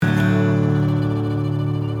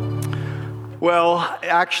Well,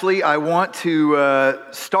 actually, I want to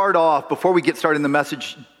start off, before we get started in the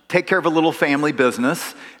message, take care of a little family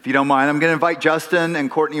business. If you don't mind, I'm going to invite Justin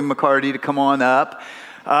and Courtney McCarty to come on up.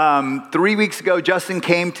 3 weeks ago, Justin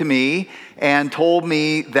came to me and told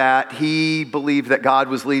me that he believed that God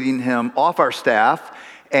was leading him off our staff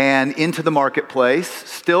and into the marketplace,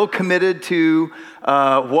 still committed to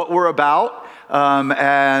what we're about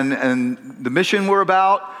and the mission we're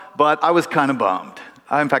about, but I was kind of bummed.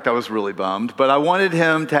 In fact, I was really bummed, but I wanted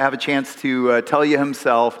him to have a chance to tell you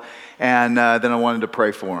himself, and then I wanted to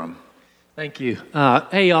pray for him. Thank you.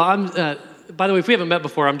 Hey, y'all, by the way, if we haven't met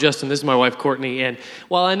before, I'm Justin. This is my wife, Courtney, and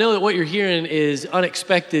while I know that what you're hearing is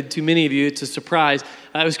unexpected to many of you, it's a surprise.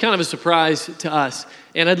 It was kind of a surprise to us,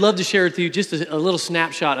 and I'd love to share with you just a little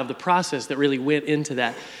snapshot of the process that really went into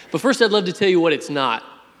that. But first, I'd love to tell you what it's not.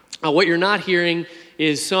 What you're not hearing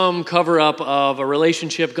is some cover-up of a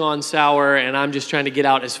relationship gone sour and I'm just trying to get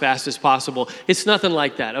out as fast as possible. It's nothing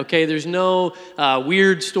like that, okay? There's no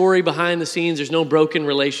weird story behind the scenes. There's no broken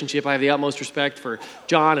relationship. I have the utmost respect for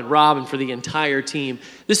John and Rob and for the entire team.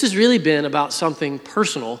 This has really been about something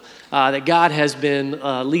personal that God has been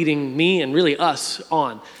leading me and really us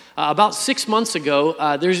on. About 6 months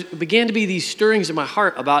ago, there began to be these stirrings in my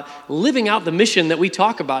heart about living out the mission that we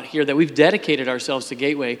talk about here, that we've dedicated ourselves to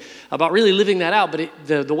Gateway, about really living that out. But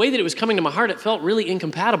the way that it was coming to my heart, it felt really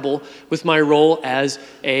incompatible with my role as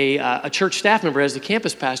a church staff member, as the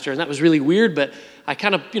campus pastor. And that was really weird, but I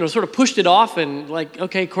kind of, sort of pushed it off and like,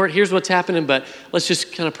 okay, Court, here's what's happening, but let's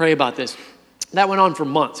just kind of pray about this. That went on for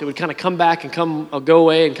months. It would kind of come back and go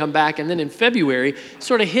away and come back. And then in February,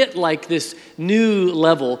 sort of hit like this new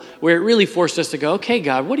level where it really forced us to go, okay,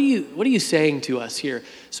 God, what are you saying to us here?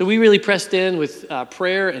 So we really pressed in with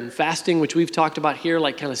prayer and fasting, which we've talked about here,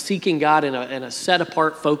 like kind of seeking God in a set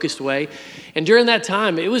apart, focused way. And during that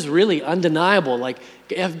time, it was really undeniable. Like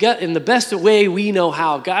in the best way we know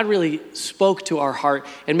how, God really spoke to our heart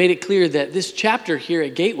and made it clear that this chapter here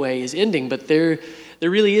at Gateway is ending, but there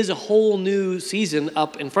really is a whole new season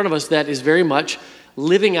up in front of us that is very much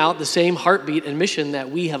living out the same heartbeat and mission that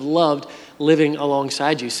we have loved living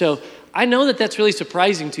alongside you. So I know that that's really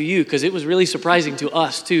surprising to you because it was really surprising to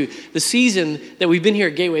us too. The season that we've been here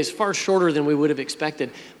at Gateway is far shorter than we would have expected.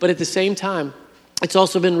 But at the same time, it's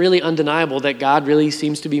also been really undeniable that God really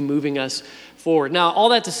seems to be moving us forward. Now, all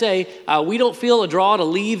that to say, we don't feel a draw to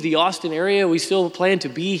leave the Austin area. We still plan to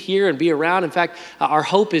be here and be around. In fact, our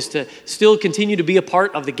hope is to still continue to be a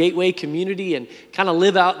part of the Gateway community and kind of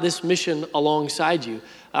live out this mission alongside you.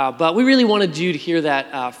 But we really wanted you to hear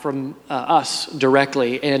that from us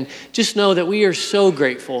directly. And just know that we are so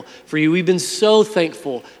grateful for you. We've been so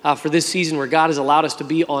thankful for this season where God has allowed us to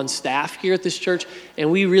be on staff here at this church.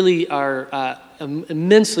 And we really are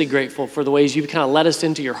immensely grateful for the ways you've kind of led us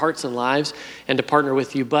into your hearts and lives and to partner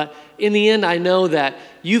with you. But in the end, I know that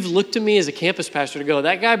you've looked to me as a campus pastor to go,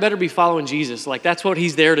 that guy better be following Jesus. Like that's what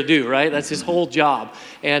he's there to do, right? That's his whole job.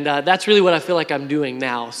 And that's really what I feel like I'm doing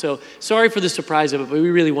now. So sorry for the surprise of it, but we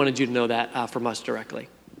really wanted you to know that from us directly.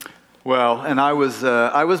 Well, and I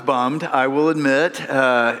was bummed, I will admit,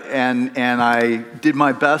 and I did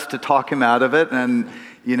my best to talk him out of it. And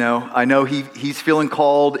I know he's feeling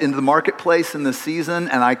called into the marketplace in this season,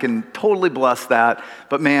 and I can totally bless that.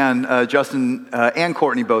 But man, Justin and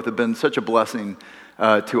Courtney both have been such a blessing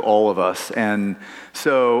to all of us. And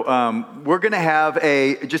so we're going to have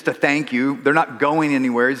just a thank you. They're not going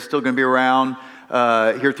anywhere. He's still going to be around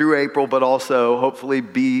here through April, but also hopefully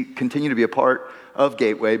continue to be a part of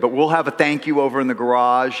Gateway. But we'll have a thank you over in the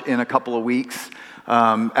garage in a couple of weeks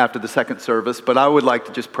after the second service. But I would like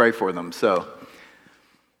to just pray for them. So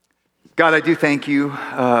God, I do thank you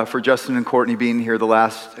for Justin and Courtney being here the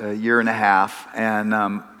last year and a half. And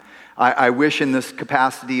I wish in this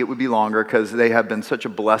capacity it would be longer because they have been such a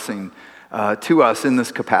blessing to us in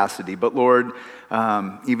this capacity. But Lord,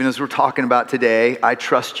 even as we're talking about today, I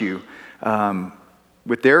trust you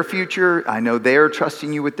with their future. I know they are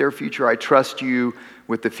trusting you with their future. I trust you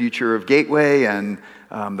with the future of Gateway and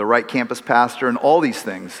the right campus pastor and all these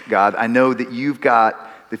things, God. I know that you've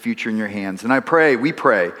got the future in your hands. And we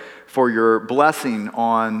pray for your blessing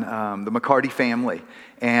on the McCarty family.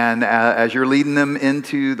 And as you're leading them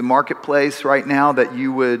into the marketplace right now, that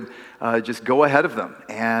you would just go ahead of them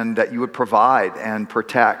and that you would provide and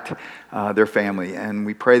protect their family. And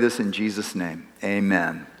we pray this in Jesus' name.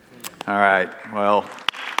 Amen. All right. Well,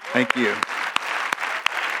 thank you.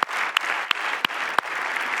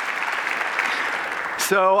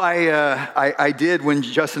 So I did when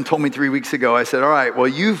Justin told me 3 weeks ago, I said, all right, well,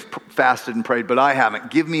 you've fasted and prayed, but I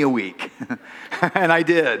haven't. Give me a week. And I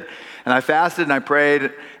did. And I fasted and I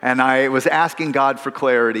prayed and I was asking God for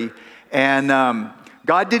clarity. And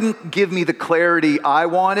God didn't give me the clarity I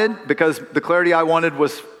wanted, because the clarity I wanted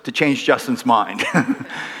was to change Justin's mind.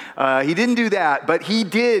 He didn't do that, but he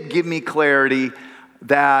did give me clarity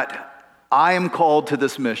that I am called to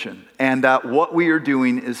this mission and that what we are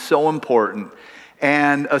doing is so important.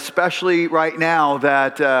 And especially right now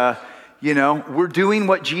that, we're doing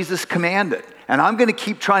what Jesus commanded. And I'm going to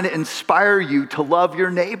keep trying to inspire you to love your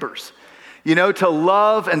neighbors. To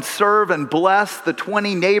love and serve and bless the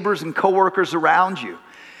 20 neighbors and coworkers around you.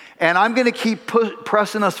 And I'm going to keep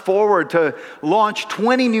pressing us forward to launch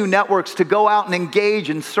 20 new networks to go out and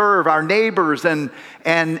engage and serve our neighbors and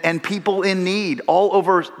people in need all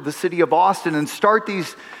over the city of Austin, and start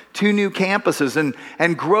these 2 new campuses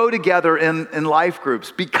and grow together in life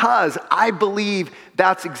groups, because I believe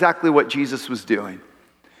that's exactly what Jesus was doing.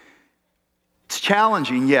 It's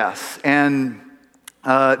challenging, yes, and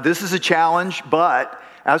this is a challenge, but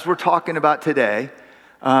as we're talking about today,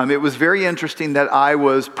 it was very interesting that I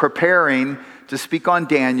was preparing to speak on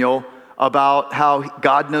Daniel about how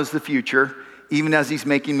God knows the future, even as he's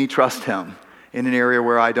making me trust him in an area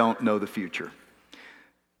where I don't know the future.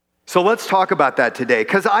 So let's talk about that today,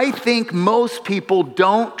 because I think most people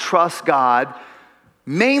don't trust God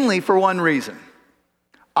mainly for one reason.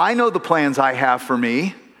 I know the plans I have for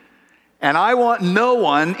me, and I want no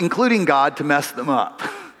one, including God, to mess them up,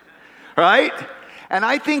 right? And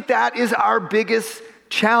I think that is our biggest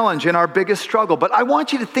challenge and our biggest struggle. But I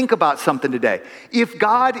want you to think about something today. If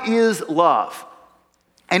God is love,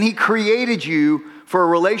 and he created you for a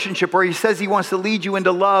relationship where he says he wants to lead you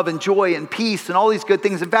into love and joy and peace and all these good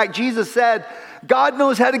things. In fact, Jesus said, God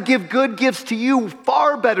knows how to give good gifts to you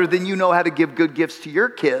far better than you know how to give good gifts to your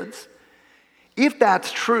kids. If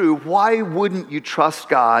that's true, why wouldn't you trust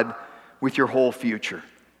God with your whole future?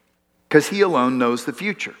 Because he alone knows the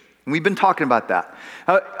future. And we've been talking about that.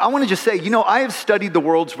 I want to just say, I have studied the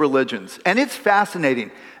world's religions, and it's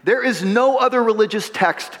fascinating. There is no other religious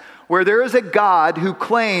text where there is a God who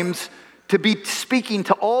claims to be speaking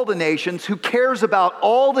to all the nations, who cares about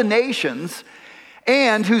all the nations,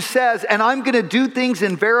 and who says, and I'm going to do things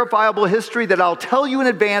in verifiable history that I'll tell you in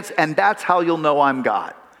advance, and that's how you'll know I'm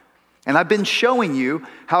God. And I've been showing you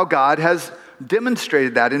how God has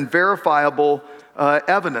demonstrated that in verifiable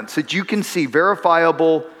evidence, that you can see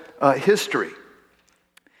verifiable history.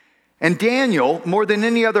 And Daniel, more than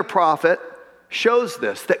any other prophet, shows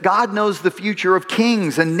this, that God knows the future of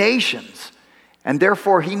kings and nations, and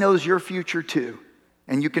therefore he knows your future too,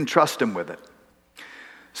 and you can trust him with it.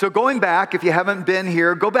 So going back, if you haven't been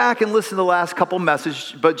here, go back and listen to the last couple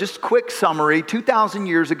messages, but just quick summary. 2,000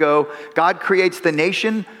 years ago, God creates the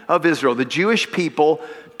nation of Israel, the Jewish people,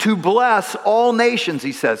 to bless all nations,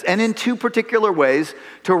 he says, and in 2 particular ways,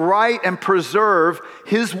 to write and preserve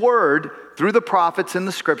his word through the prophets and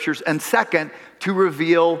the scriptures, and second, to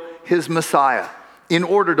reveal his Messiah in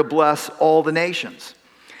order to bless all the nations.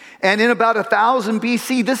 And in about 1000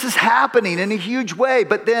 BC, this is happening in a huge way.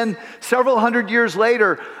 But then several hundred years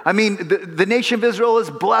later, the nation of Israel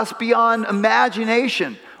is blessed beyond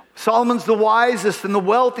imagination. Solomon's the wisest and the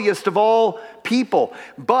wealthiest of all people.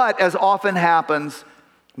 But as often happens,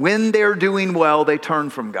 when they're doing well, they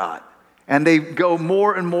turn from God. And they go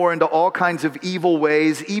more and more into all kinds of evil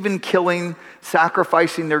ways, even killing,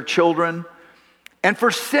 sacrificing their children. And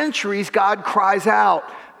for centuries, God cries out,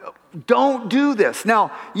 don't do this.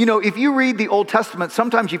 Now, if you read the Old Testament,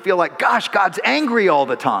 sometimes you feel like, gosh, God's angry all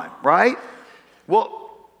the time, right?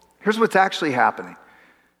 Well, here's what's actually happening.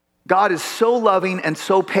 God is so loving and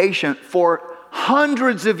so patient. For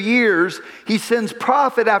hundreds of years, he sends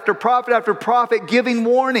prophet after prophet after prophet giving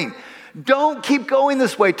warning. Don't keep going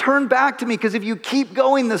this way. Turn back to me, because if you keep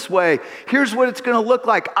going this way, here's what it's going to look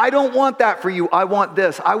like. I don't want that for you. I want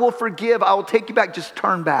this. I will forgive. I will take you back. Just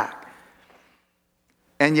turn back.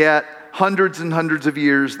 And yet, hundreds and hundreds of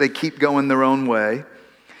years, they keep going their own way.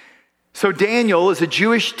 So Daniel is a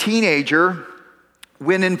Jewish teenager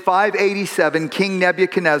when in 587, King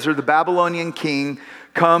Nebuchadnezzar, the Babylonian king,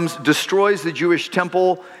 comes, destroys the Jewish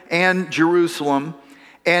temple and Jerusalem,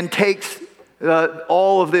 and takes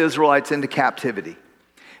all of the Israelites into captivity.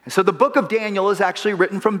 And so the book of Daniel is actually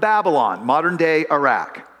written from Babylon, modern-day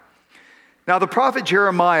Iraq. Now, the prophet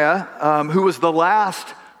Jeremiah, who was the last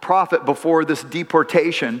prophet before this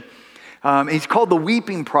deportation, he's called the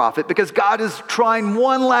weeping prophet because God is trying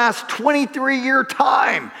one last 23-year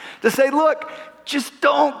time to say, look, just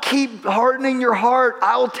don't keep hardening your heart.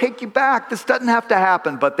 I'll take you back. This doesn't have to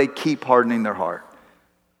happen, but they keep hardening their heart.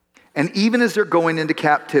 And even as they're going into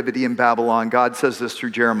captivity in Babylon, God says this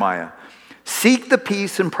through Jeremiah, seek the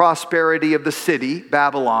peace and prosperity of the city,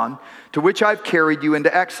 Babylon, to which I've carried you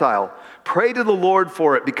into exile. Pray to the Lord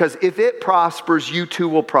for it, because if it prospers, you too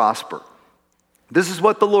will prosper. This is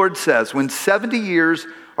what the Lord says: when 70 years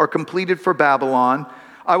are completed for Babylon,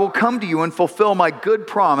 I will come to you and fulfill my good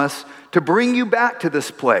promise to bring you back to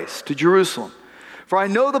this place, to Jerusalem. For I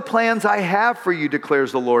know the plans I have for you,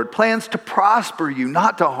 declares the Lord, plans to prosper you,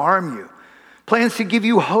 not to harm you, plans to give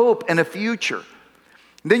you hope and a future.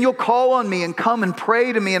 Then you'll call on me and come and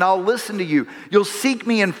pray to me, and I'll listen to you. You'll seek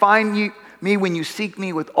me and find me when you seek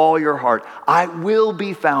me with all your heart. I will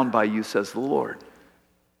be found by you, says the Lord.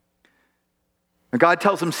 And God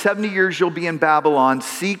tells him 70 years you'll be in Babylon.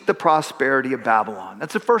 Seek the prosperity of Babylon.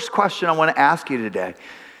 That's the first question I want to ask you today.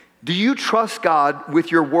 Do you trust God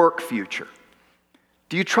with your work future?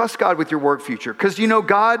 Do you trust God with your work future? Because you know,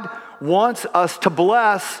 God wants us to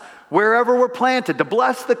bless wherever we're planted, to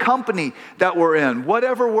bless the company that we're in,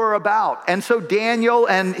 whatever we're about. And so Daniel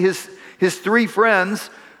and his three friends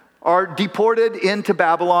are deported into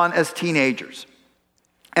Babylon as teenagers.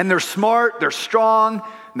 And they're smart, they're strong,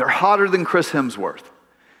 and they're hotter than Chris Hemsworth.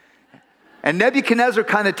 And Nebuchadnezzar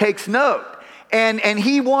kind of takes note. And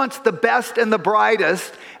he wants the best and the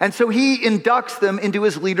brightest. And so he inducts them into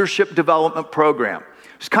his leadership development program.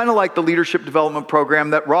 It's kind of like the leadership development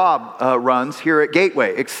program that Rob runs here at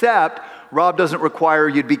Gateway, except Rob doesn't require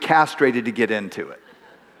you to be castrated to get into it.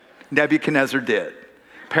 Nebuchadnezzar did.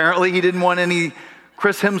 Apparently he didn't want any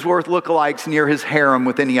Chris Hemsworth lookalikes near his harem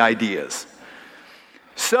with any ideas.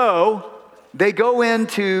 So they go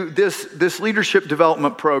into this leadership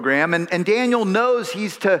development program, and Daniel knows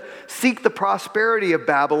he's to seek the prosperity of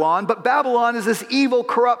Babylon, but Babylon is this evil,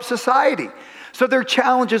 corrupt society. So there are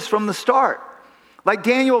challenges from the start. Like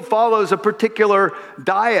Daniel follows a particular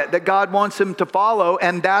diet that God wants him to follow,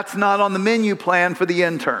 and that's not on the menu plan for the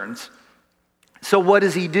interns. So what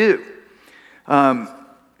does he do?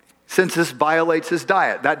 Since this violates his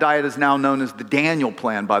diet, that diet is now known as the Daniel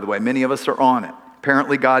plan, by the way. Many of us are on it.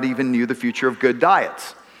 Apparently, God even knew the future of good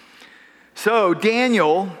diets. So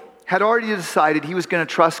Daniel had already decided he was going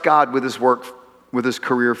to trust God with his work, with his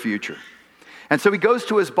career future. And so he goes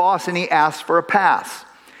to his boss and he asks for a pass.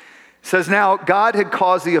 It says, now, God had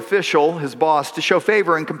caused the official, his boss, to show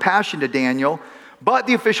favor and compassion to Daniel. But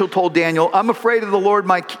the official told Daniel, I'm afraid of the Lord,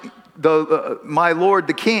 my Lord,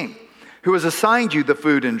 the king, who has assigned you the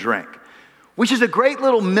food and drink. Which is a great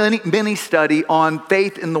little mini study on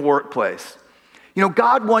faith in the workplace. You know,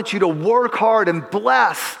 God wants you to work hard and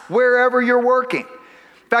bless wherever you're working.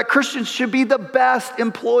 In fact, Christians should be the best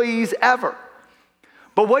employees ever.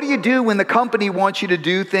 But what do you do when the company wants you to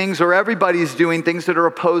do things, or everybody's doing things that are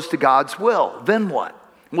opposed to God's will? Then what?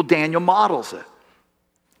 Well, Daniel models it.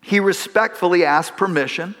 He respectfully asks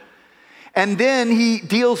permission, and then he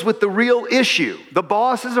deals with the real issue. The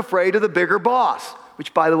boss is afraid of the bigger boss,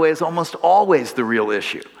 which, by the way, is almost always the real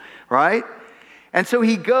issue, right? And so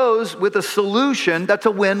he goes with a solution that's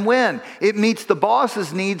a win-win. It meets the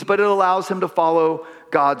boss's needs, but it allows him to follow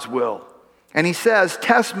God's will. And he says,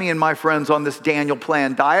 test me and my friends on this Daniel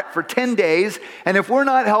plan diet for 10 days, and if we're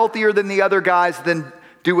not healthier than the other guys, then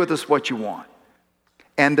do with us what you want.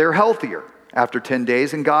 And they're healthier after 10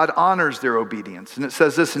 days, and God honors their obedience. And it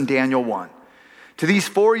says this in Daniel 1. To these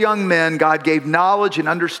 4 young men, God gave knowledge and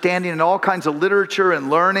understanding and all kinds of literature and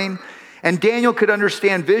learning. And Daniel could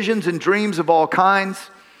understand visions and dreams of all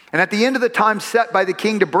kinds. And at the end of the time set by the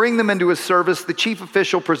king to bring them into his service, the chief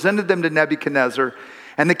official presented them to Nebuchadnezzar.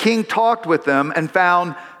 And the king talked with them and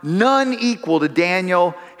found none equal to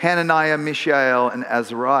Daniel, Hananiah, Mishael, and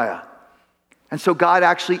Azariah. And so God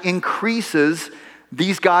actually increases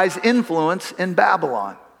these guys' influence in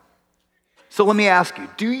Babylon. So let me ask you,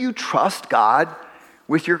 do you trust God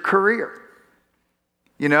with your career?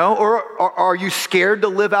 You know, or are you scared to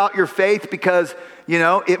live out your faith because, you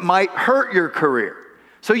know, it might hurt your career?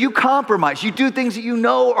 So you compromise. You do things that you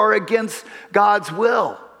know are against God's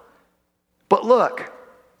will. But look,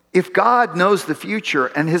 if God knows the future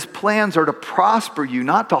and his plans are to prosper you,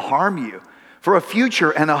 not to harm you, for a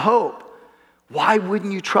future and a hope, why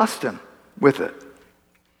wouldn't you trust him with it?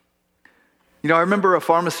 You know, I remember a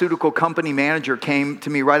pharmaceutical company manager came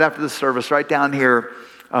to me right after the service, right down here,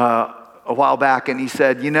 a while back, and he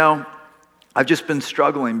said, you know, I've just been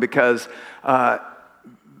struggling because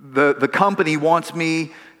the company wants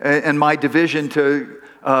me and my division to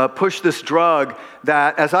push this drug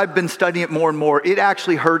that, as I've been studying it more and more, it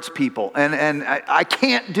actually hurts people, and I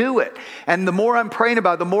can't do it. And the more I'm praying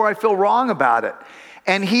about it, the more I feel wrong about it.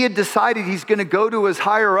 And he had decided he's going to go to his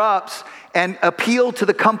higher-ups and appeal to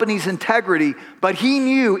the company's integrity, but he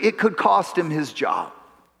knew it could cost him his job.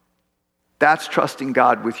 That's trusting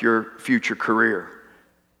God with your future career.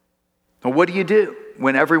 Now, what do you do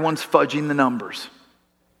when everyone's fudging the numbers?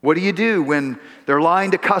 What do you do when they're lying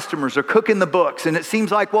to customers or cooking the books and it seems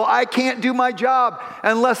like, well, I can't do my job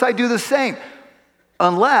unless I do the same?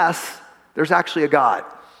 unless there's actually a God.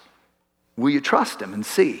 Will you trust him and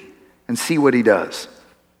see what he does?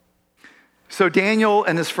 So Daniel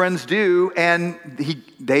and his friends do, and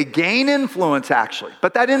they gain influence actually.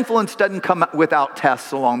 But that influence doesn't come without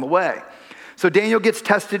tests along the way. So Daniel gets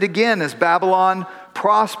tested again as Babylon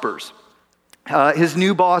prospers. His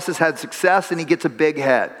new boss has had success and he gets a big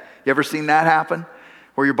head. You ever seen that happen?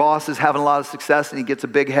 Where your boss is having a lot of success and he gets a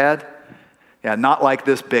big head? Yeah, not like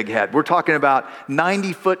this big head. We're talking about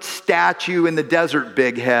 90-foot statue in the desert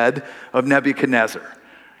big head of Nebuchadnezzar.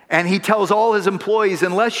 And he tells all his employees,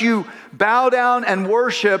 unless you bow down and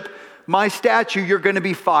worship my statue, you're going to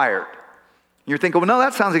be fired. You're thinking, well, no,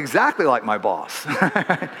 that sounds exactly like my boss.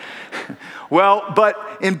 Well,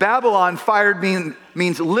 but in Babylon, fired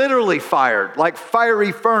means literally fired, like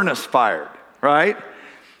fiery furnace fired, right?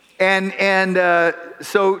 And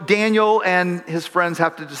so Daniel and his friends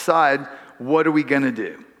have to decide, what are we going to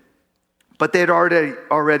do? But they'd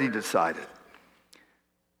already decided.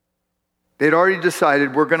 They'd already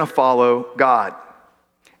decided we're going to follow God.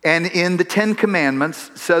 And in the 10 Commandments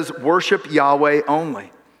says worship Yahweh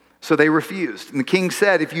only. So they refused. And the king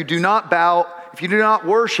said, if you do not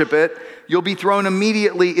worship it, you'll be thrown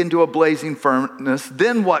immediately into a blazing furnace.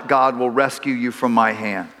 Then what God will rescue you from my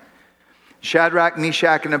hand? Shadrach,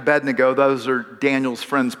 Meshach, and Abednego, those are Daniel's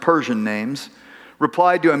friends' Persian names,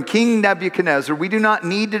 replied to him, King Nebuchadnezzar, we do not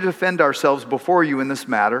need to defend ourselves before you in this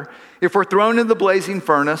matter. If we're thrown into the blazing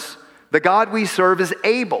furnace, the God we serve is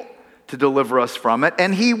able to deliver us from it,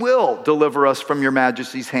 and he will deliver us from your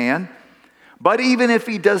majesty's hand. But even if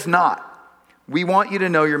he does not, we want you to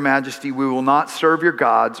know, your majesty, we will not serve your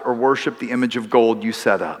gods or worship the image of gold you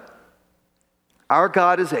set up. Our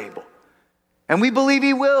God is able, and we believe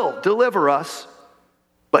he will deliver us.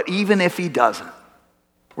 But even if he doesn't,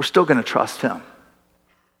 we're still going to trust him.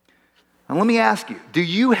 And let me ask you, do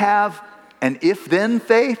you have an if-then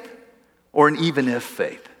faith or an even-if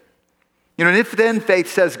faith? You know, an if-then faith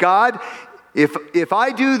says, God, if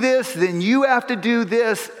I do this, then you have to do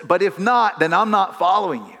this, but if not, then I'm not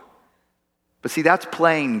following you. But see, that's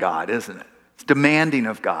playing God, isn't it? It's demanding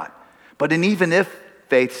of God. But an even-if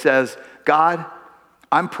faith says, God,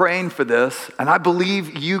 I'm praying for this, and I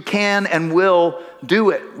believe you can and will do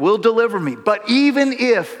it, will deliver me. But even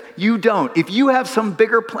if you don't, if you have some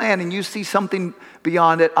bigger plan and you see something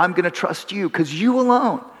beyond it, I'm going to trust you because you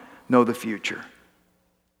alone know the future.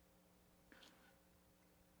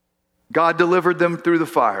 God delivered them through the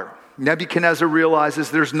fire. Nebuchadnezzar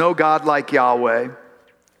realizes there's no God like Yahweh.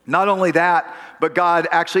 Not only that, but God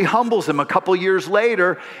actually humbles him a couple years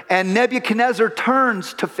later, and Nebuchadnezzar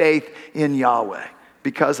turns to faith in Yahweh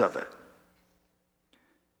because of it.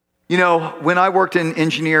 You know, when I worked in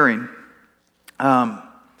engineering,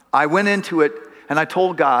 I went into it and I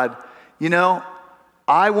told God, you know,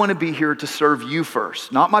 I want to be here to serve you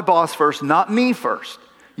first. Not my boss first, not me first,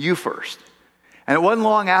 you first. And it wasn't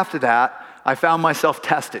long after that, I found myself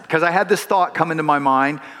tested because I had this thought come into my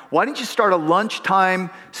mind. Why didn't you start a lunchtime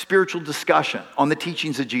spiritual discussion on the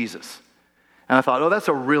teachings of Jesus? And I thought, oh, that's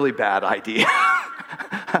a really bad idea.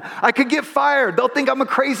 I could get fired. They'll think I'm a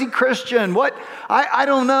crazy Christian. What? I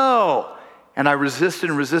don't know. And I resisted,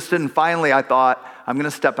 and finally I thought, I'm going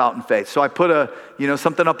to step out in faith. So I put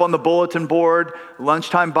something up on the bulletin board,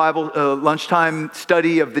 lunchtime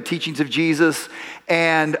study of the teachings of Jesus,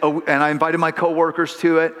 and I invited my coworkers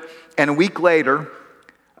to it. And a week later,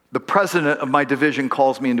 the president of my division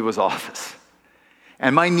calls me into his office.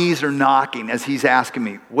 And my knees are knocking as he's asking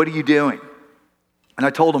me, what are you doing? And I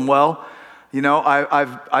told him, well, you know,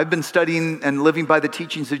 I've been studying and living by the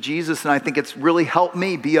teachings of Jesus, and I think it's really helped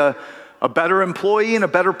me be a better employee and a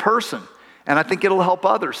better person. And I think it'll help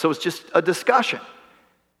others. So it's just a discussion.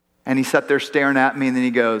 And he sat there staring at me, and then he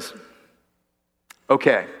goes,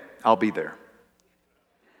 okay, I'll be there.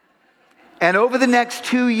 And over the next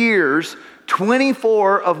 2 years,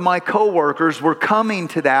 24 of my coworkers were coming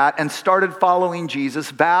to that and started following Jesus.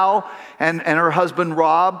 Val and her husband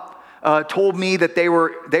Rob told me that they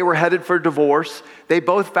were headed for divorce. They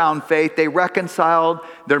both found faith. They reconciled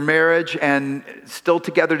their marriage and still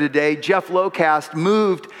together today. Jeff Locast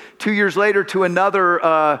moved 2 years later to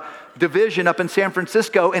another division up in San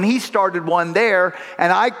Francisco, and he started one there.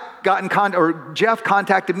 And I got in contact, or Jeff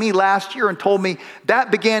contacted me last year and told me that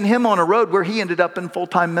began him on a road where he ended up in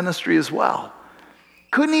full-time ministry as well.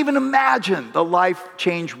 Couldn't even imagine the life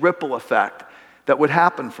change ripple effect that would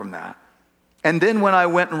happen from that. And then when I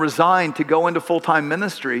went and resigned to go into full-time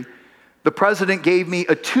ministry, the president gave me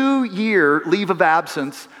a 2-year leave of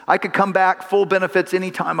absence. I could come back full benefits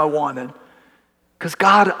anytime I wanted because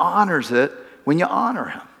God honors it when you honor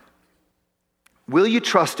him. Will you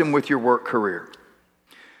trust him with your work career?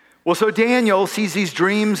 Well, so Daniel sees these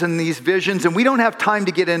dreams and these visions, and we don't have time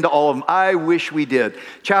to get into all of them. I wish we did.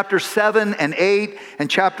 Chapter 7 and 8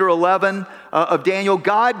 and chapter 11 of Daniel,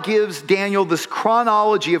 God gives Daniel this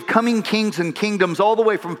chronology of coming kings and kingdoms all the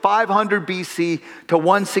way from 500 BC to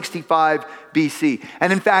 165 BC.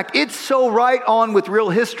 And in fact, it's so right on with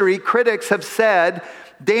real history, critics have said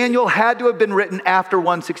Daniel had to have been written after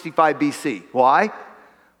 165 BC. Why?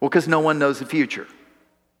 Well, because no one knows the future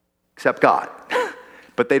except God.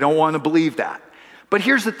 But they don't want to believe that. But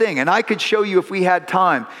here's the thing, and I could show you if we had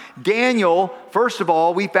time. Daniel, first of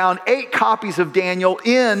all, we found 8 copies of Daniel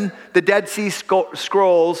in the Dead Sea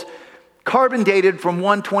Scrolls, carbon dated from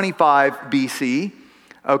 125 BC,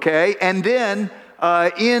 okay? And then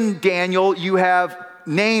in Daniel, you have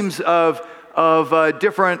names of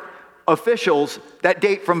different officials that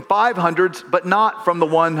date from 500s, but not from the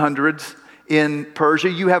 100s. In Persia,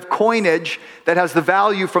 you have coinage that has the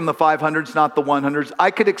value from the 500s, not the 100s.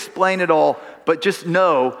 I could explain it all, but just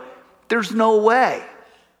know there's no way.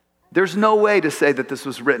 There's no way to say that this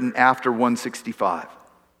was written after 165.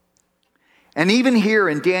 And even here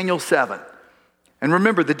in Daniel 7, and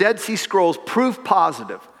remember, the Dead Sea Scrolls, proof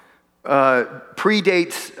positive,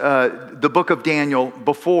 predates the book of Daniel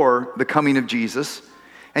before the coming of Jesus.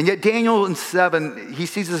 And yet Daniel in 7, he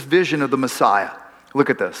sees this vision of the Messiah. Look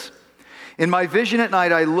at this. In my vision at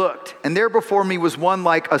night I looked, and there before me was one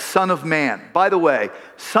like a son of man. By the way,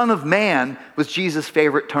 son of man was Jesus'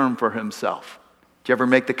 favorite term for himself. Did you ever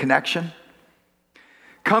make the connection?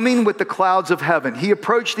 Coming with the clouds of heaven, he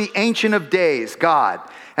approached the Ancient of Days, God,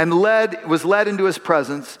 and was led into his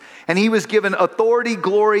presence, and he was given authority,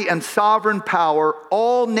 glory, and sovereign power.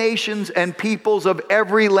 All nations and peoples of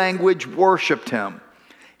every language worshiped him.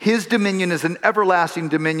 His dominion is an everlasting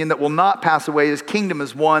dominion that will not pass away. His kingdom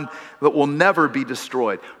is one that will never be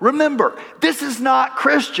destroyed. Remember, this is not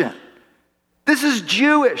Christian. This is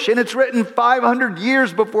Jewish, and it's written 500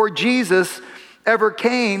 years before Jesus ever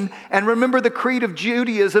came. And remember, the creed of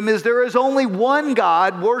Judaism is there is only one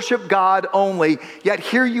God, worship God only. Yet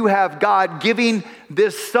here you have God giving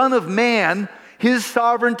this Son of Man his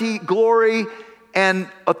sovereignty, glory, and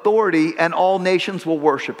authority, and all nations will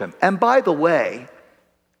worship him. And by the way,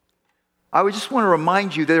 I would just want to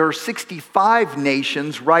remind you there are 65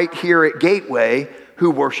 nations right here at Gateway who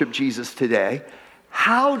worship Jesus today.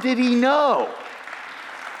 How did he know?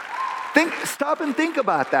 Stop and think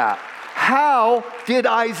about that. How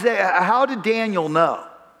did Daniel know?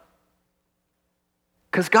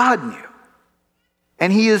 Because God knew.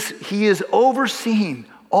 And he is overseeing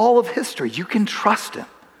all of history. You can trust him.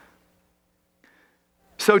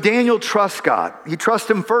 So Daniel trusts God. He trusts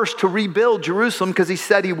him first to rebuild Jerusalem because he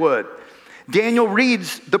said he would. Daniel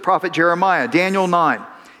reads the prophet Jeremiah, Daniel 9.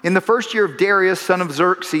 In the first year of Darius, son of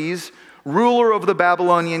Xerxes, ruler of the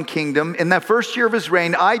Babylonian kingdom, in that first year of his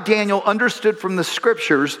reign, I, Daniel, understood from the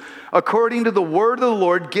scriptures, according to the word of the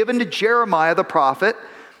Lord given to Jeremiah the prophet.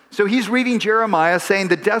 So he's reading Jeremiah saying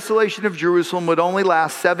the desolation of Jerusalem would only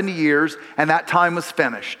last 70 years, and that time was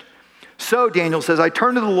finished. So, Daniel says, I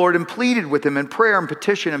turned to the Lord and pleaded with him in prayer and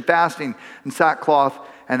petition and fasting and sackcloth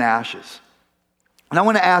and ashes. And I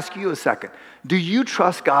want to ask you a second. Do you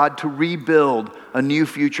trust God to rebuild a new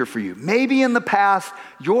future for you? Maybe in the past,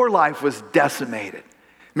 your life was decimated.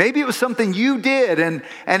 Maybe it was something you did and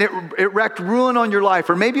it wreaked ruin on your life.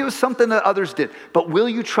 Or maybe it was something that others did. But will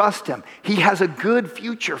you trust him? He has a good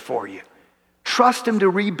future for you. Trust him to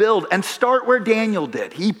rebuild and start where Daniel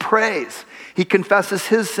did. He prays. He confesses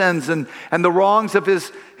his sins and the wrongs of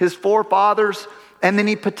his forefathers. And then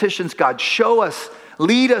he petitions God, show us,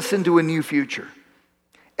 lead us into a new future.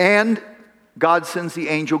 And God sends the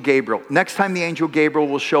angel Gabriel. Next time the angel Gabriel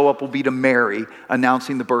will show up will be to Mary,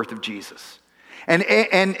 announcing the birth of Jesus.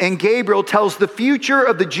 And Gabriel tells the future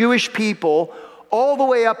of the Jewish people all the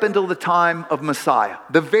way up until the time of Messiah,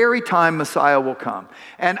 the very time Messiah will come.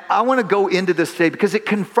 And I want to go into this today because it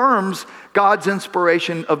confirms God's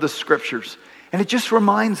inspiration of the scriptures. And it just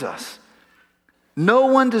reminds us, no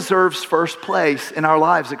one deserves first place in our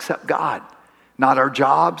lives except God. Not our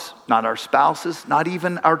jobs, not our spouses, not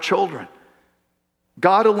even our children.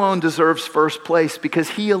 God alone deserves first place because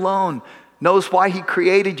he alone knows why he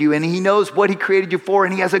created you, and he knows what he created you for,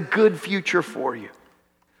 and he has a good future for you.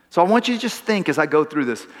 So I want you to just think as I go through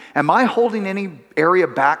this, am I holding any area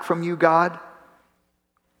back from you, God?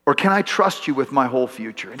 Or can I trust you with my whole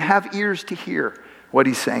future and have ears to hear what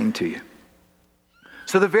he's saying to you?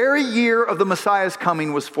 So the very year of the Messiah's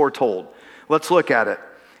coming was foretold. Let's look at it.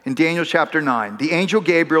 In Daniel chapter 9, the angel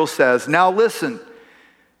Gabriel says, now listen,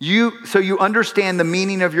 so you understand the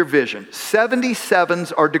meaning of your vision.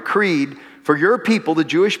 77s are decreed for your people, the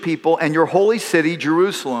Jewish people, and your holy city,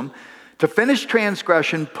 Jerusalem, to finish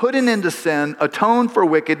transgression, put an end to sin, atone for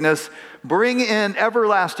wickedness, bring in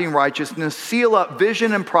everlasting righteousness, seal up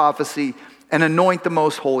vision and prophecy, and anoint the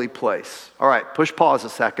most holy place. All right, push pause a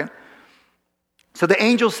second. So the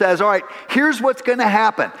angel says, all right, here's what's going to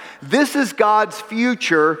happen. This is God's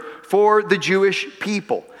future for the Jewish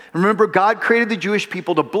people. Remember, God created the Jewish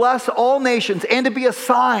people to bless all nations and to be a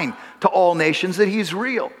sign to all nations that he's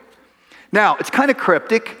real. Now, it's kind of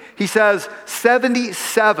cryptic. He says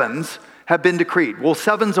 77s have been decreed. Well,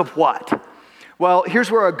 sevens of what? Well,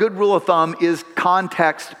 here's where a good rule of thumb is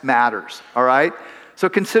context matters, all right? So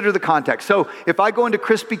consider the context. So if I go into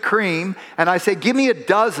Krispy Kreme and I say, give me a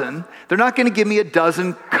dozen, they're not going to give me a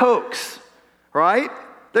dozen Cokes, right?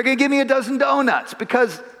 They're going to give me a dozen donuts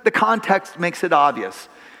because the context makes it obvious.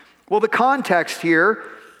 Well, the context here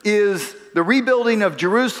is the rebuilding of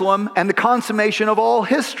Jerusalem and the consummation of all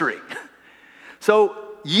history.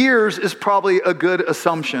 So years is probably a good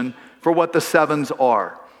assumption for what the sevens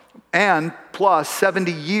are. And plus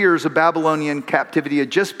 70 years of Babylonian captivity had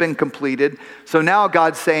just been completed. So now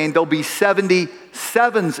God's saying there'll be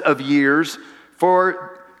 77s of years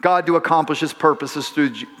for God to accomplish his purposes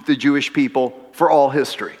through the Jewish people for all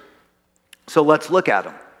history. So let's look at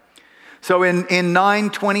them. So in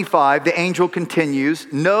 9:25, the angel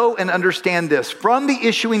continues, know and understand this. From the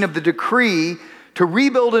issuing of the decree to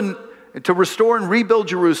restore and rebuild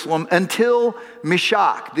Jerusalem until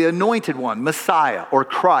Meshach, the anointed one, Messiah, or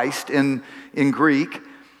Christ in Greek,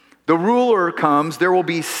 the ruler comes, there will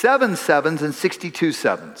be 7 sevens and 62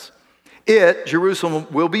 sevens. It, Jerusalem,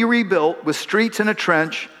 will be rebuilt with streets and a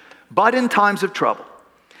trench, but in times of trouble.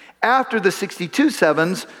 After the 62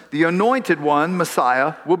 sevens, the anointed one,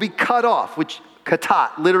 Messiah, will be cut off, which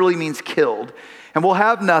katat literally means killed, and will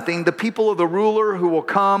have nothing. The people of the ruler who will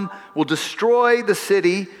come will destroy the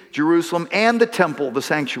city, Jerusalem, and the temple, the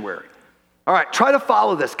sanctuary. All right, try to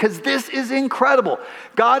follow this because this is incredible.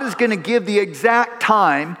 God is going to give the exact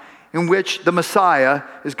time in which the Messiah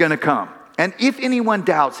is going to come. And if anyone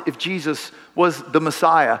doubts if Jesus was the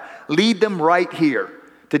Messiah, lead them right here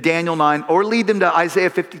to Daniel 9 or lead them to Isaiah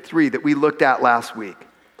 53 that we looked at last week.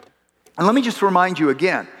 And let me just remind you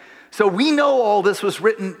again. So we know all this was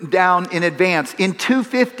written down in advance in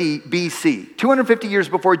 250 BC, 250 years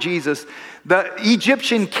before Jesus. The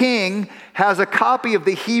Egyptian king has a copy of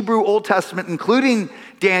the Hebrew Old Testament, including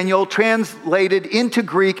Daniel, translated into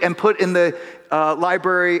Greek and put in the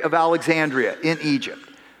Library of Alexandria in Egypt.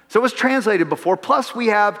 So it was translated before. Plus we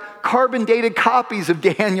have carbon dated copies of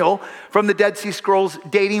Daniel from the Dead Sea Scrolls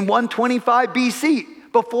dating 125 BC,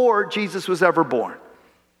 before Jesus was ever born.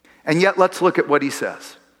 And yet let's look at what he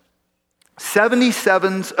says.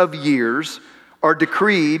 77s of years are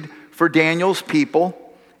decreed for Daniel's people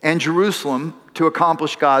and Jerusalem to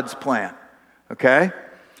accomplish God's plan. Okay?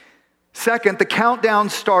 Second, the countdown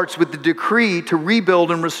starts with the decree to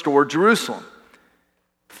rebuild and restore Jerusalem.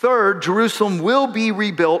 Third, Jerusalem will be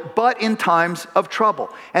rebuilt, but in times of trouble.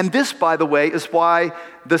 And this, by the way, is why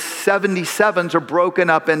the 77s are broken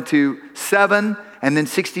up into 7 and then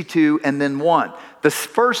 62 and then 1. The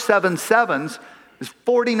first 7 sevens is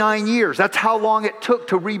 49 years. That's how long it took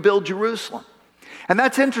to rebuild Jerusalem. And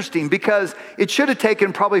that's interesting because it should have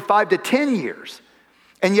taken probably 5 to 10 years.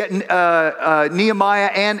 And yet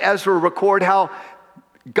Nehemiah and Ezra record how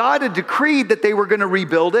God had decreed that they were going to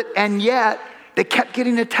rebuild it, and yet they kept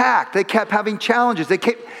getting attacked. They kept having challenges. They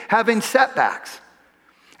kept having setbacks.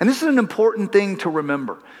 And this is an important thing to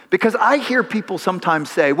remember because I hear people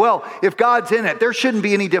sometimes say, well, if God's in it, there shouldn't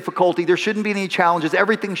be any difficulty. There shouldn't be any challenges.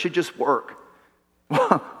 Everything should just work.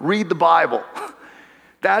 Read the Bible.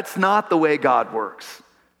 That's not the way God works.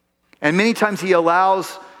 And many times he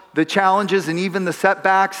allows the challenges and even the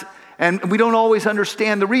setbacks, and we don't always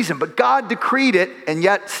understand the reason. But God decreed it, and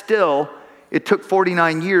yet still it took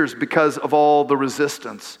 49 years because of all the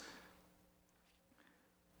resistance.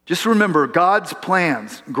 Just remember, God's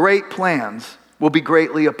plans, great plans, will be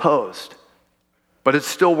greatly opposed. But it's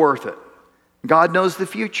still worth it. God knows the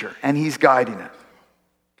future, and he's guiding it.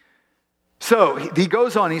 So he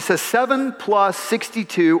goes on, he says 7 plus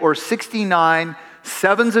 62 or 69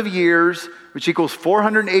 sevens of years, which equals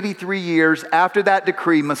 483 years. After that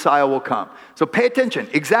decree, Messiah will come. So pay attention,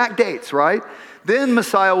 exact dates, right? Then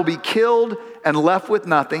Messiah will be killed and left with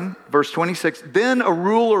nothing. Verse 26, then a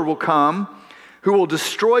ruler will come who will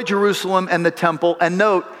destroy Jerusalem and the temple. And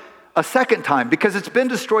note, a second time, because it's been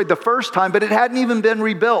destroyed the first time, but it hadn't even been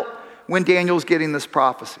rebuilt when Daniel's getting this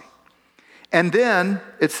prophecy. And then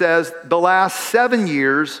it says, the last 7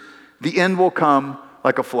 years, the end will come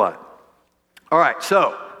like a flood. All right,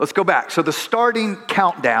 so let's go back. So the starting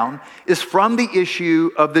countdown is from the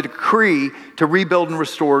issue of the decree to rebuild and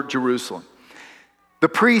restore Jerusalem. The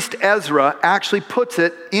priest Ezra actually puts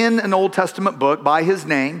it in an Old Testament book by his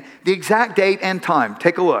name, the exact date and time.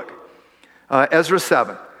 Take a look. Ezra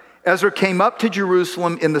 7. Ezra came up to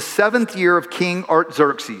Jerusalem in the 7th year of King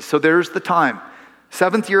Artaxerxes. So there's the time.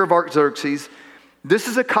 7th year of Artaxerxes. This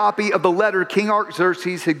is a copy of the letter King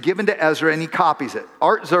Artaxerxes had given to Ezra, and he copies it.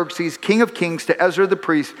 Artaxerxes, king of kings, to Ezra the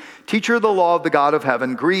priest, teacher of the law of the God of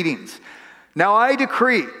heaven, greetings. Now I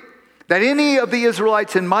decree that any of the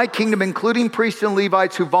Israelites in my kingdom, including priests and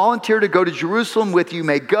Levites who volunteer to go to Jerusalem with you,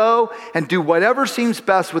 may go and do whatever seems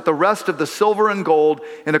best with the rest of the silver and gold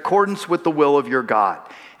in accordance with the will of your God.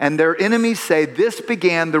 And their enemies say this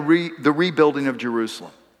began the rebuilding of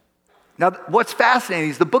Jerusalem. Now, what's fascinating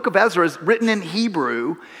is the book of Ezra is written in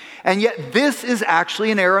Hebrew, and yet this is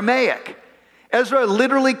actually in Aramaic. Ezra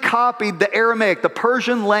literally copied the Aramaic, the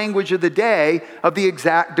Persian language of the day, of the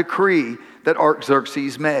exact decree that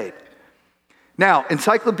Artaxerxes made. Now,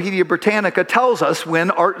 Encyclopedia Britannica tells us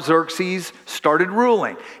when Artaxerxes started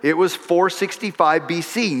ruling. It was 465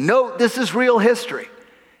 BC. Note, this is real history.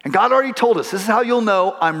 And God already told us, this is how you'll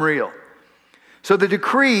know I'm real. So the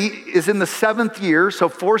decree is in the 7th year, so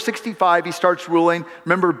 465 he starts ruling.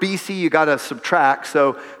 Remember BC, you got to subtract.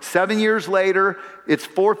 So 7 years later, it's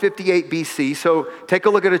 458 BC. So take a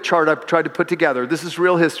look at a chart I've tried to put together. This is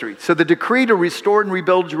real history. So the decree to restore and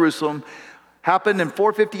rebuild Jerusalem happened in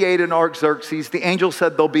 458 in Artaxerxes. The angel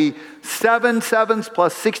said there'll be 7 sevens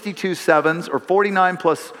plus 62 sevens, or 49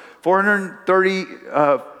 plus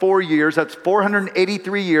 434 years. That's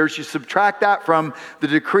 483 years. You subtract that from the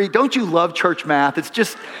decree. Don't you love church math? It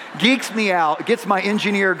just geeks me out. It gets my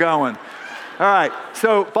engineer going. All right,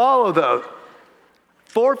 so follow those.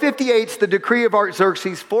 458 is the decree of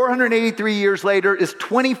Artaxerxes. 483 years later is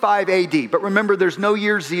 25 AD. But remember, there's no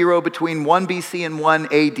year zero between 1 BC and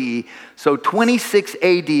 1 AD. So 26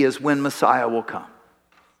 AD is when Messiah will come.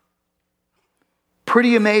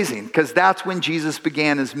 Pretty amazing, because that's when Jesus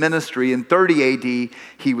began his ministry. In 30 AD,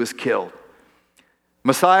 he was killed.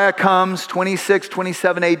 Messiah comes, 26,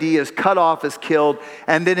 27 AD, is cut off, is killed.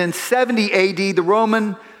 And then in 70 AD, the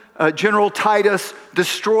Roman general Titus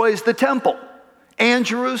destroys the temple and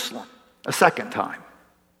Jerusalem a second time.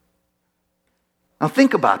 Now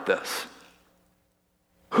think about this.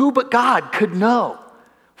 Who but God could know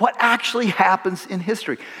what actually happens in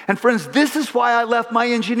history? And friends, this is why I left my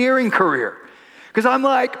engineering career. Because I'm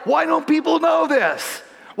like, why don't people know this?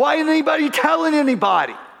 Why isn't anybody telling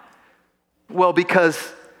anybody? Well,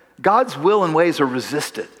 because God's will and ways are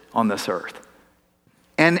resisted on this earth.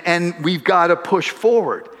 And we've got to push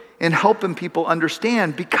forward in helping people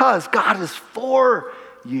understand, because God is for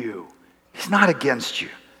you. He's not against you.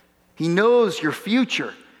 He knows your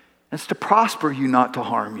future. It's to prosper you, not to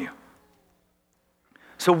harm you.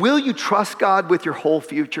 So will you trust God with your whole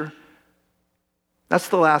future? That's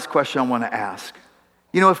the last question I want to ask.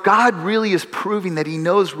 You know, if God really is proving that he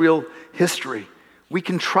knows real history, we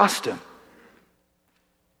can trust him.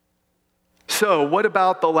 So what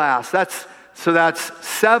about the last? That's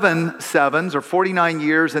 7 sevens, or 49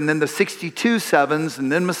 years, and then the 62 sevens,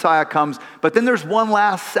 and then Messiah comes. But then there's one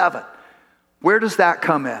last 7. Where does that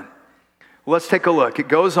come in? Well, let's take a look. It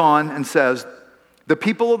goes on and says, the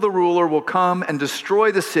people of the ruler will come and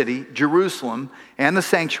destroy the city, Jerusalem, and the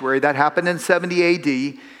sanctuary. That happened in 70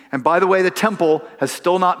 AD. And by the way, the temple has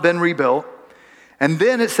still not been rebuilt. And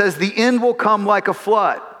then it says the end will come like a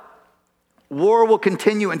flood. War will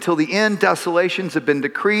continue until the end. Desolations have been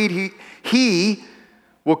decreed. He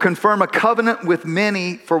will confirm a covenant with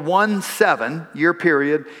many for 1 7-year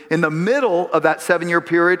period. In the middle of that 7-year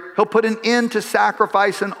period, he'll put an end to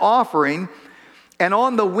sacrifice and offering. And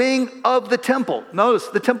on the wing of the temple, notice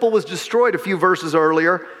the temple was destroyed a few verses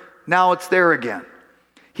earlier. Now it's there again.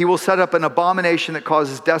 He will set up an abomination that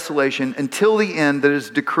causes desolation until the end that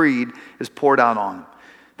is decreed is poured out on him.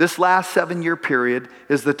 This last 7-year period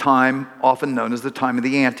is the time often known as the time of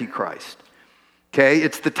the Antichrist. Okay,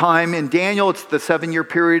 it's the time in Daniel, it's the 7-year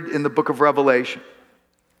period in the book of Revelation.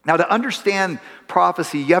 Now, to understand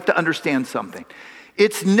prophecy, you have to understand something.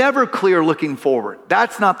 It's never clear looking forward.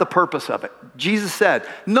 That's not the purpose of it. Jesus said,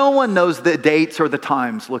 no one knows the dates or the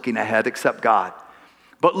times looking ahead except God.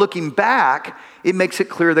 But looking back, it makes it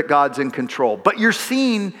clear that God's in control. But you're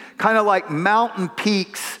seeing kind of like mountain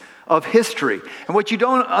peaks of history. And what you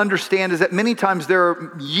don't understand is that many times there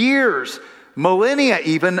are years, millennia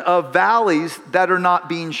even, of valleys that are not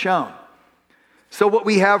being shown. So what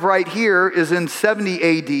we have right here is in 70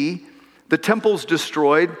 AD, the temple's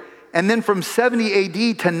destroyed. And then from 70 AD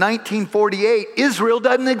to 1948, Israel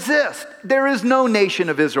doesn't exist. There is no nation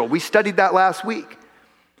of Israel. We studied that last week.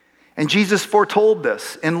 And Jesus foretold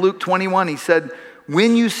this. In Luke 21, he said,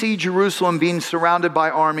 when you see Jerusalem being surrounded by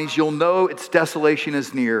armies, you'll know its desolation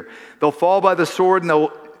is near. They'll fall by the sword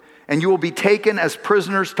and you will be taken as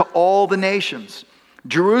prisoners to all the nations.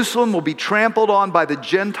 Jerusalem will be trampled on by the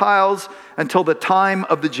Gentiles until the time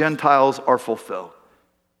of the Gentiles are fulfilled.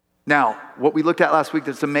 Now, what we looked at last week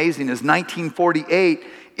that's amazing is 1948,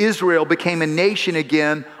 Israel became a nation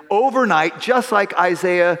again overnight, just like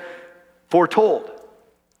Isaiah foretold.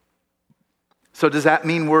 So does that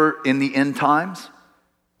mean we're in the end times?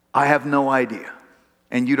 I have no idea,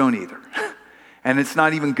 and you don't either. And it's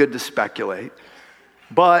not even good to speculate.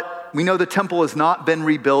 But we know the temple has not been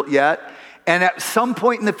rebuilt yet. And at some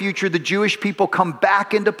point in the future, the Jewish people come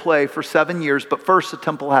back into play for 7 years. But first, the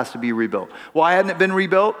temple has to be rebuilt. Why hadn't it been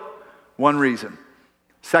rebuilt? One reason.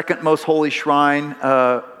 Second most holy shrine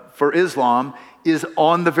for Islam is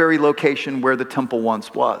on the very location where the temple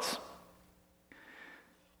once was.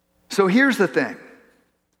 So here's the thing.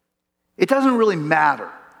 It doesn't really matter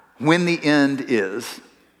when the end is.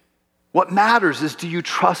 What matters is, do you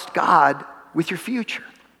trust God with your future?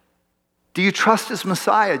 Do you trust his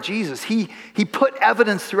Messiah, Jesus? He put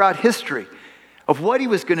evidence throughout history of what he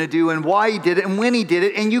was going to do and why he did it and when he did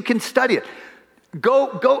it, and you can study it.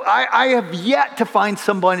 Go. I have yet to find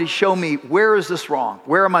somebody to show me, where is this wrong?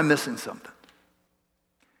 Where am I missing something?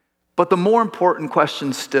 But the more important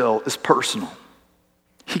question still is personal.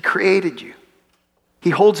 He created you. He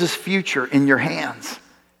holds his future in your hands.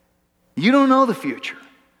 You don't know the future.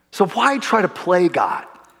 So why try to play God?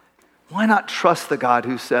 Why not trust the God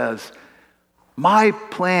who says, my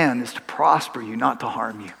plan is to prosper you, not to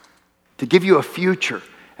harm you, to give you a future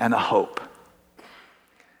and a hope.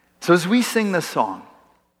 So as we sing this song,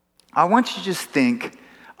 I want you to just think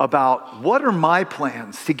about, what are my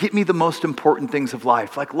plans to get me the most important things of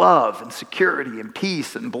life, like love and security and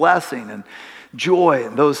peace and blessing and joy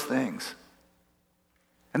and those things.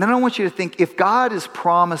 And then I want you to think, if God is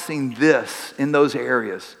promising this in those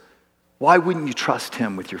areas, why wouldn't you trust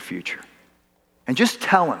him with your future? And just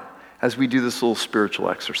tell him as we do this little spiritual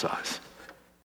exercise.